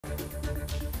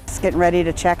just getting ready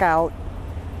to check out,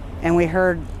 and we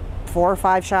heard 4 or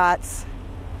 5 shots,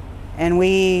 and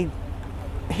we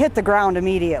hit the ground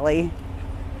immediately.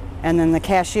 And then the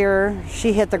cashier,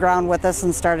 she hit the ground with us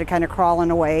and started kind of crawling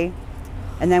away.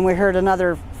 And then we heard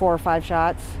another 4 or 5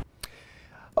 shots.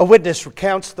 A witness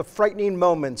recounts the frightening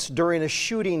moments during a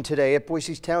shooting today at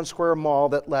Boise Towne Square Mall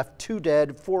that left 2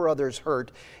 dead, 4 others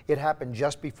hurt. It happened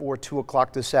just before 2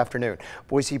 o'clock this afternoon.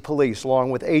 Boise police,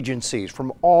 along with agencies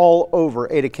from all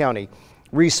over Ada County,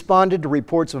 responded to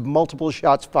reports of multiple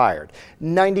shots fired.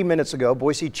 90 minutes ago,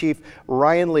 Boise Chief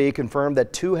Ryan Lee confirmed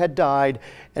that 2 had died,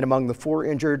 and among the 4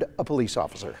 injured, a police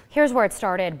officer. Here's where it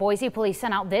started. Boise police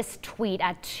sent out this tweet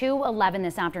at 2:11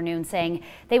 this afternoon saying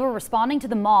they were responding to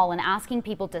the mall and asking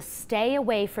people to stay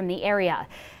away from the area.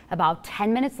 About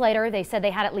 10 minutes later, they said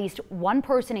they had at least 1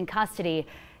 person in custody.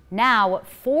 Now,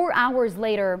 4 hours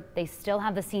later, they still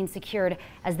have the scene secured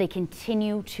as they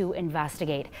continue to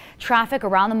investigate. Traffic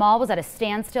around the mall was at a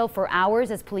standstill for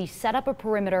hours as police set up a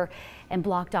perimeter and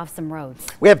blocked off some roads.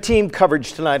 We have team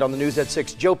coverage tonight on the News at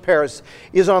 6. Joe Paris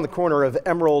is on the corner of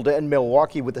Emerald and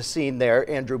Milwaukee with the scene there.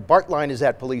 Andrew Bartline is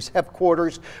at police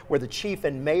headquarters where the chief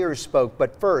and mayor spoke.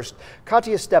 But first,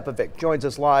 Katya Stepovic joins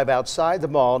us live outside the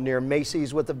mall near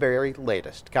Macy's with the very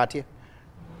latest. Katya?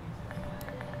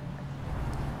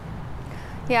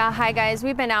 Yeah, hi guys.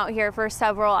 We've been out here for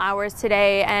several hours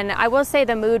today, and I will say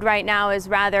the mood right now is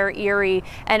rather eerie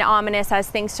and ominous as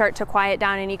things start to quiet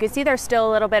down. And you can see there's still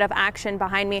a little bit of action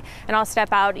behind me, and I'll step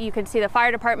out. You can see the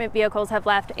fire department vehicles have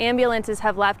left, ambulances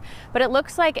have left, but it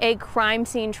looks like a crime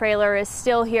scene trailer is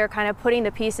still here kind of putting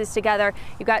the pieces together.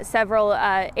 You've got several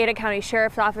Ada County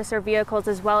Sheriff's Officer vehicles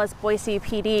as well as Boise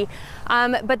PD.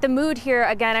 But the mood here,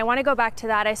 again, I want to go back to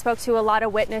that. I spoke to a lot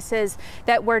of witnesses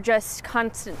that were just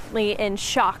constantly in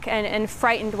shock and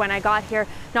frightened when I got here,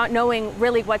 not knowing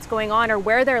really what's going on or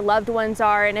where their loved ones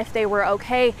are and if they were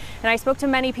okay. And I spoke to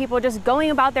many people just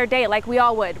going about their day like we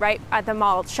all would, right, at the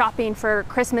mall, shopping for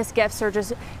Christmas gifts or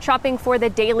just shopping for the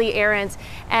daily errands.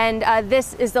 And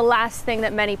this is the last thing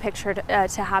that many pictured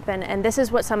to happen. And this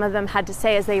is what some of them had to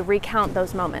say as they recount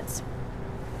those moments.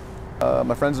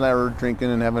 My friends and I were drinking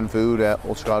and having food at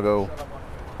Old Chicago,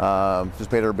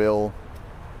 just paid our bill.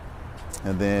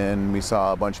 And then we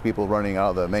saw a bunch of people running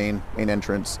out of the main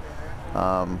entrance.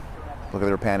 Look like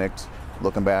they were panicked,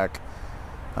 looking back.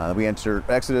 We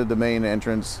exited the main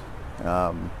entrance.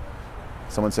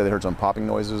 Someone said they heard some popping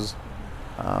noises.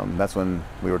 That's when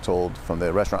we were told from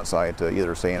the restaurant side to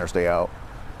either stay in or stay out.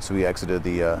 So we exited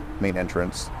the main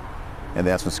entrance. And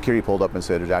that's when security pulled up and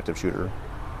said there's an active shooter.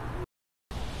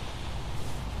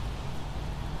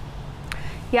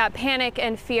 Yeah, panic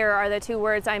and fear are the 2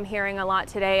 words I'm hearing a lot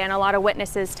today, and a lot of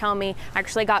witnesses tell me. I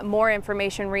actually got more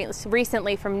information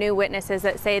recently from new witnesses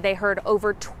that say they heard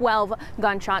over 12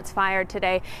 gunshots fired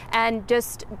today, and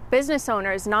just business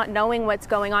owners not knowing what's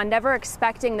going on, never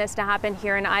expecting this to happen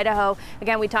here in Idaho.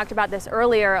 Again, we talked about this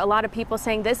earlier, a lot of people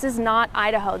saying this is not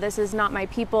Idaho, this is not my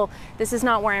people, this is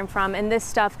not where I'm from, and this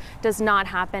stuff does not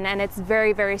happen, and it's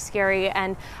very, very scary.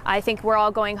 And I think we're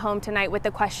all going home tonight with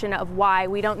the question of why.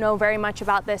 We don't know very much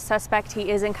about this suspect. He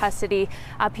is in custody.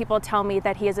 People tell me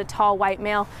that he is a tall white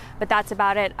male, but that's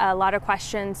about it. A lot of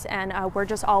questions, and we're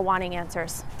just all wanting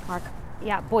answers. Mark?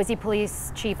 Yeah, Boise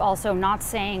Police Chief also not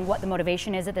saying what the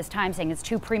motivation is at this time, saying it's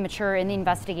too premature in the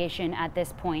investigation at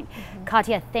this point.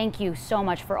 Katya, thank you so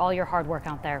much for all your hard work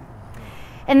out there.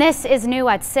 And this is new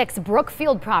at 6.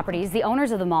 Brookfield Properties, the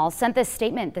owners of the mall, sent this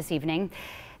statement this evening.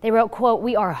 They wrote, quote,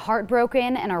 "We are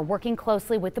heartbroken and are working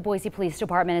closely with the Boise Police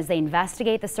Department as they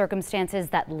investigate the circumstances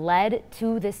that led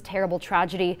to this terrible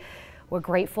tragedy. We're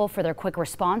grateful for their quick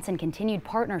response and continued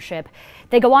partnership."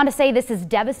 They go on to say this is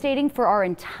devastating for our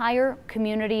entire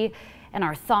community, and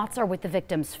our thoughts are with the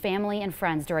victims' family and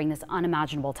friends during this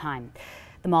unimaginable time.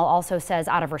 The mall also says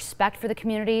out of respect for the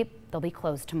community, they'll be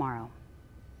closed tomorrow.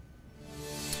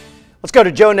 Let's go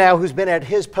to Joe now, who's been at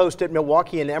his post at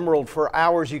Milwaukee and Emerald for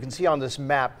hours. You can see on this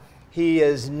map, he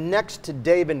is next to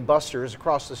Dave and Buster's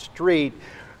across the street.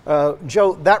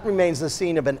 Joe, that remains the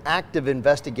scene of an active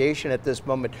investigation at this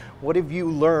moment. What have you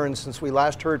learned since we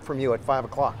last heard from you at 5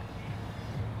 o'clock?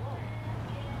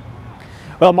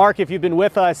 Well, Mark, if you've been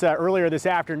with us earlier this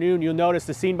afternoon, you'll notice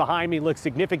the scene behind me looks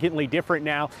significantly different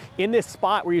now. In this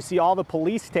spot where you see all the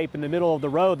police tape in the middle of the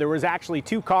road, there was actually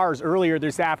 2 cars earlier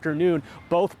this afternoon,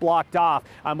 both blocked off.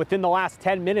 Within the last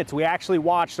 10 minutes, we actually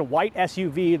watched a white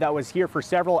SUV that was here for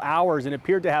several hours and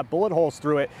appeared to have bullet holes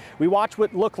through it. We watched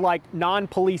what looked like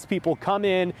non-police people come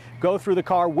in, go through the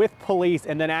car with police,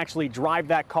 and then actually drive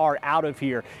that car out of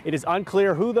here. It is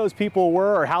unclear who those people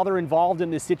were or how they're involved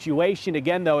in this situation.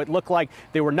 Again, though, it looked like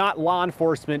They were not law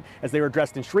enforcement, as they were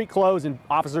dressed in street clothes, and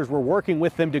officers were working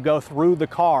with them to go through the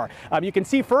car. You can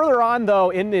see further on, though,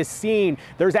 in this scene,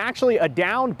 there's actually a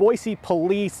downed Boise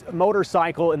police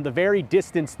motorcycle in the very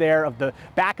distance there of the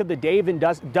back of the Dave and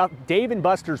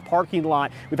Buster's parking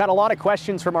lot. We've had a lot of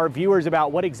questions from our viewers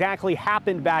about what exactly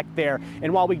happened back there.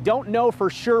 And while we don't know for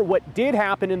sure what did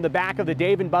happen in the back of the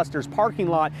Dave and Buster's parking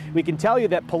lot, we can tell you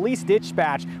that police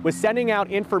dispatch was sending out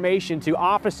information to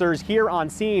officers here on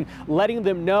scene, letting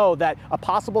them know that a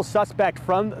possible suspect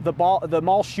from the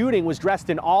mall shooting was dressed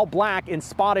in all black and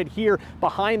spotted here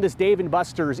behind this Dave and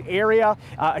Buster's area.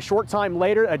 A short time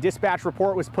later, a dispatch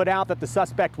report was put out that the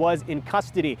suspect was in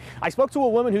custody. I spoke to a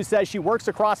woman who says she works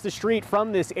across the street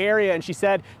from this area, and she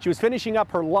said she was finishing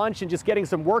up her lunch and just getting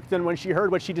some work done when she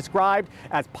heard what she described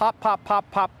as pop, pop, pop,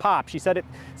 pop, pop. She said it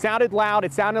sounded loud,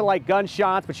 it sounded like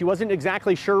gunshots, but she wasn't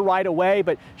exactly sure right away.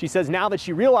 But she says now that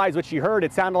she realized what she heard,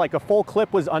 it sounded like a full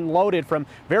clip was unloaded from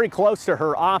very close to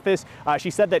her office. She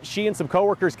said that she and some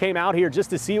coworkers came out here just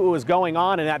to see what was going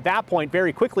on, and at that point,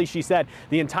 very quickly, she said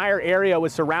the entire area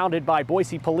was surrounded by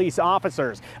Boise police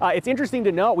officers. It's interesting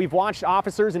to note, we've watched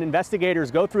officers and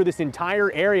investigators go through this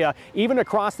entire area, even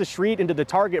across the street into the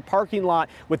Target parking lot,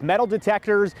 with metal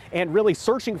detectors and really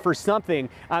searching for something.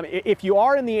 If you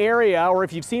are in the area, or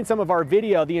if you've seen some of our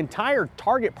video, the entire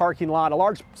Target parking lot, a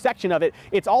large section of it,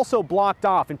 it's also blocked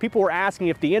off, and people were asking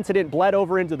if the incident bled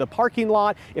over into the parking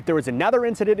lot, if there was another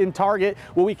incident in Target.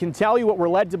 Well, we can tell you what we're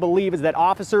led to believe is that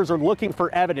officers are looking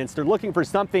for evidence. They're looking for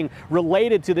something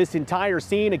related to this entire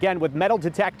scene. Again, with metal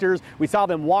detectors, we saw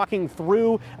them walking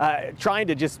through, trying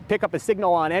to just pick up a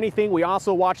signal on anything. We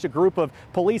also watched a group of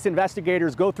police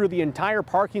investigators go through the entire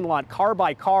parking lot, car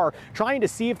by car, trying to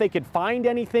see if they could find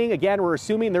anything. Again, we're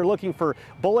assuming they're looking for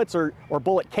bullets or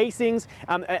bullet casings.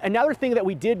 Another thing that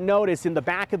we did notice in the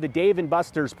back of the Dave and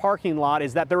Buster's parking lot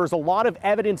is that there was a lot of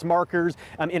evidence markers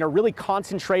in a really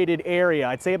concentrated area.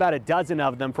 I'd say about a dozen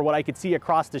of them for what I could see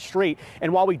across the street.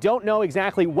 And while we don't know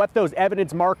exactly what those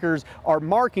evidence markers are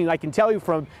marking, I can tell you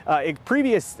from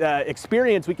previous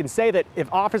experience, we can say that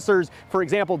if officers, for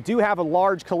example, do have a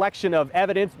large collection of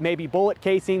evidence, maybe bullet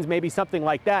casings, maybe something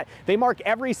like that, they mark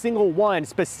every single one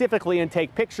specifically and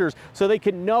take pictures so they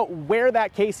can know where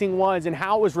that casing was and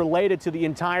how it was related to the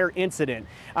entire incident.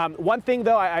 One thing,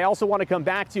 though, I also want to come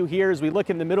back to here as we look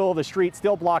in the middle of the street,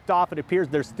 still blocked off. It appears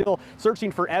they're still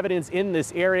searching for evidence in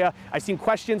this area. I've seen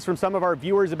questions from some of our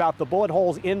viewers about the bullet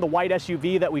holes in the white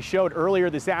SUV that we showed earlier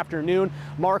this afternoon.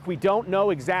 Mark, we don't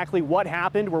know exactly what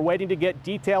happened. We're waiting to get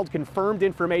detailed, confirmed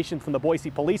information from the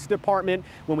Boise Police Department.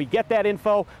 When we get that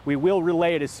info, we will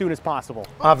relay it as soon as possible.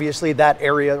 Obviously, that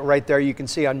area right there you can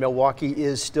see on Milwaukee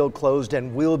is still closed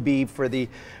and will be for the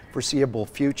foreseeable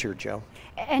future, Joe.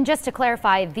 And just to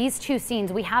clarify, these two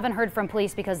scenes, we haven't heard from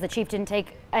police because the chief didn't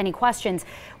take any questions.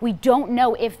 We don't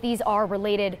know if these are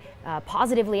related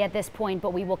positively at this point,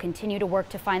 but we will continue to work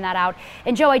to find that out.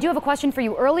 And Joe, I do have a question for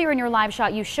you. Earlier in your live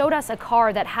shot, you showed us a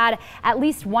car that had at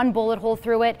least one bullet hole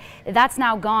through it. That's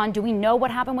now gone. Do we know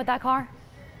what happened with that car?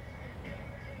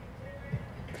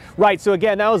 Right, so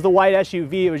again, that was the white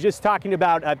SUV. I was just talking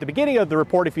about at the beginning of the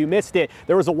report, if you missed it,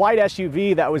 there was a white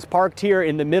SUV that was parked here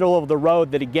in the middle of the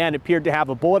road that again appeared to have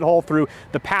a bullet hole through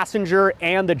the passenger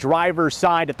and the driver's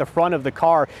side at the front of the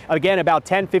car. Again, about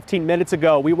 10-15 minutes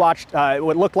ago, we watched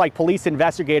what looked like police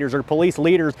investigators or police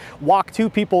leaders walk two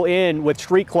people in with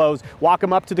street clothes, walk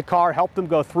them up to the car, help them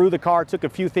go through the car, took a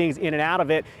few things in and out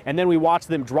of it, and then we watched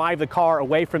them drive the car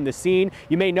away from the scene.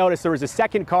 You may notice there was a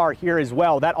second car here as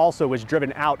well. That also was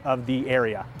driven out of the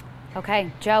area.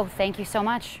 Okay, Joe, thank you so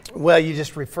much. Well, you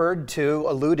just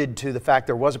alluded to the fact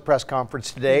there was a press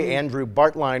conference today. Andrew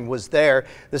Bartline was there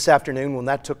this afternoon when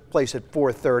that took place at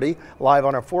 4:30, live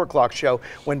on our 4 o'clock show,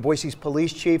 when Boise's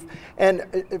police chief and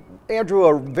Andrew,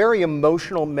 a very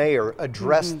emotional mayor,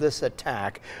 addressed this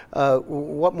attack.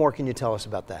 What more can you tell us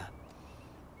about that?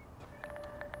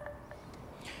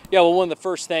 Yeah, well, one of the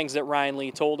first things that Ryan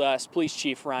Lee told us, Police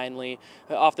Chief Ryan Lee,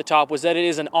 off the top, was that it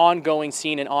is an ongoing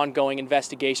scene, an ongoing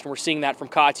investigation. We're seeing that from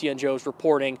Katya and Joe's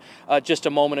reporting just a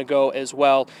moment ago as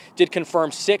well. Did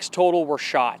confirm 6 total were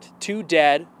shot, 2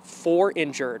 dead, 4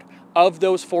 injured. Of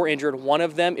those 4 injured, 1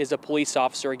 of them is a police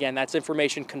officer. Again, that's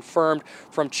information confirmed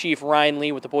from Chief Ryan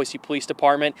Lee with the Boise Police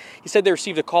Department. He said they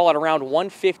received a call at around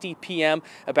 1:50 p.m.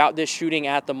 about this shooting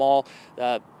at the mall.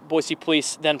 Boise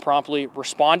police then promptly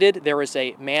responded. There was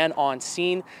a man on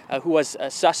scene who was a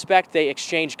suspect. They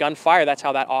exchanged gunfire. That's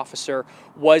how that officer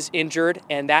was injured.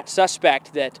 And that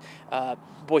suspect that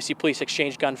Boise police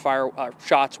exchanged gunfire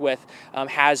shots with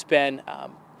has been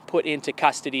put into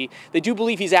custody. They do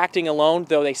believe he's acting alone,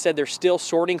 though they said they're still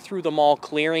sorting through the mall,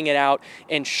 clearing it out,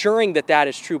 ensuring that that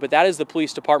is true. But that is the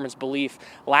police department's belief.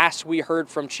 Last we heard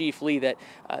from Chief Lee that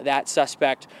that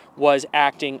suspect was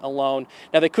acting alone.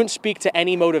 Now, they couldn't speak to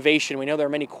any motivation. We know there are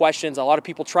many questions. A lot of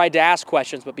people tried to ask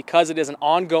questions, but because it is an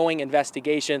ongoing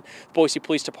investigation, the Boise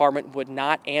Police Department would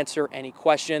not answer any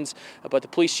questions. But the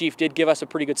police chief did give us a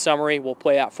pretty good summary. We'll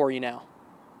play that for you now.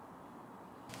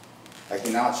 I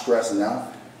cannot stress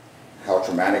enough how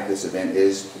traumatic this event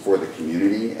is for the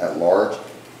community at large,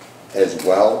 as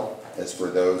well as for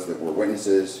those that were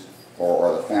witnesses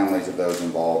or the families of those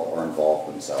involved or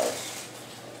involved themselves.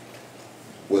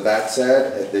 With that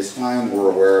said, at this time, we're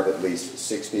aware of at least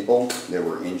 6 people that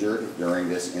were injured during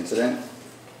this incident.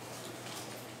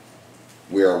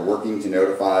 We are working to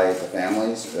notify the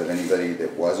families of anybody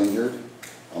that was injured.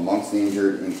 Amongst the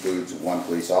injured includes 1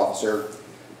 police officer,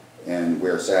 and we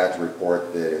are sad to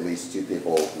report that at least 2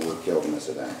 people were killed in this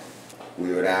event.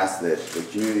 We would ask that the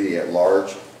community at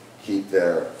large keep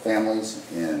their families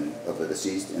of the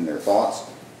deceased in their thoughts,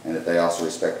 and that they also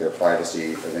respect their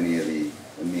privacy of any of the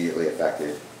immediately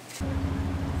affected.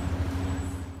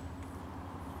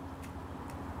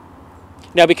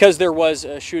 Now, because there was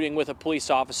a shooting with a police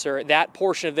officer, that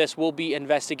portion of this will be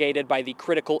investigated by the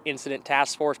Critical Incident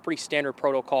Task Force. Pretty standard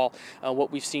protocol,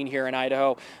 what we've seen here in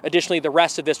Idaho. Additionally, the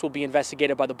rest of this will be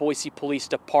investigated by the Boise Police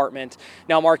Department.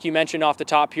 Now, Mark, you mentioned off the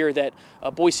top here that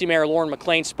Boise Mayor Lauren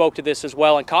McLean spoke to this as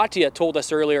well, and Katya told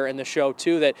us earlier in the show,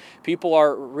 too, that people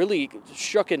are really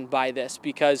shooken by this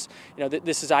because, you know,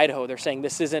 this is Idaho. They're saying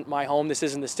this isn't my home. This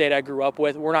isn't the state I grew up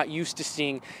with. We're not used to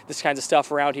seeing this kinds of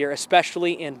stuff around here,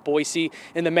 especially in Boise.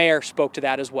 And the mayor spoke to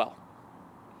that as well.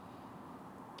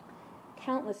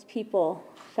 Countless people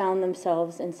found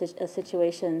themselves in a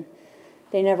situation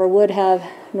they never would have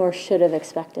nor should have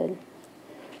expected.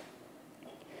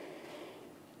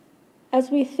 As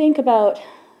we think about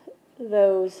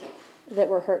those that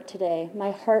were hurt today, my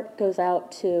heart goes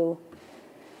out to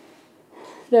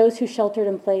those who sheltered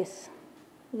in place,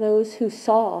 those who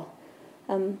saw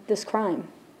this crime,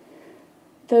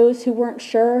 those who weren't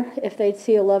sure if they'd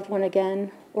see a loved one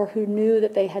again, or who knew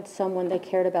that they had someone they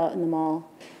cared about in the mall.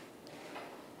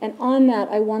 And on that,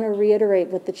 I want to reiterate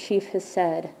what the chief has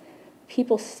said.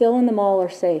 People still in the mall are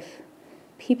safe.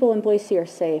 People in Boise are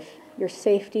safe. Your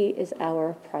safety is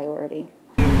our priority.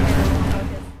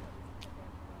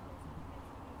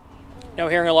 Now,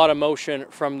 hearing a lot of emotion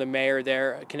from the mayor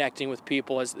there, connecting with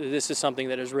people, as this is something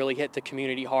that has really hit the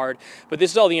community hard. But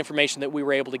this is all the information that we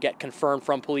were able to get confirmed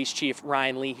from Police Chief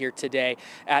Ryan Lee here today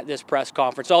at this press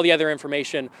conference. All the other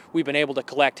information we've been able to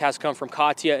collect has come from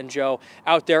Katya and Joe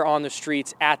out there on the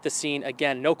streets at the scene.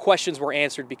 Again, no questions were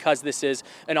answered because this is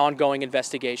an ongoing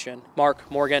investigation.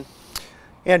 Mark, Morgan.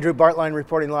 Andrew Bartline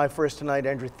reporting live for us tonight.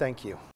 Andrew, thank you.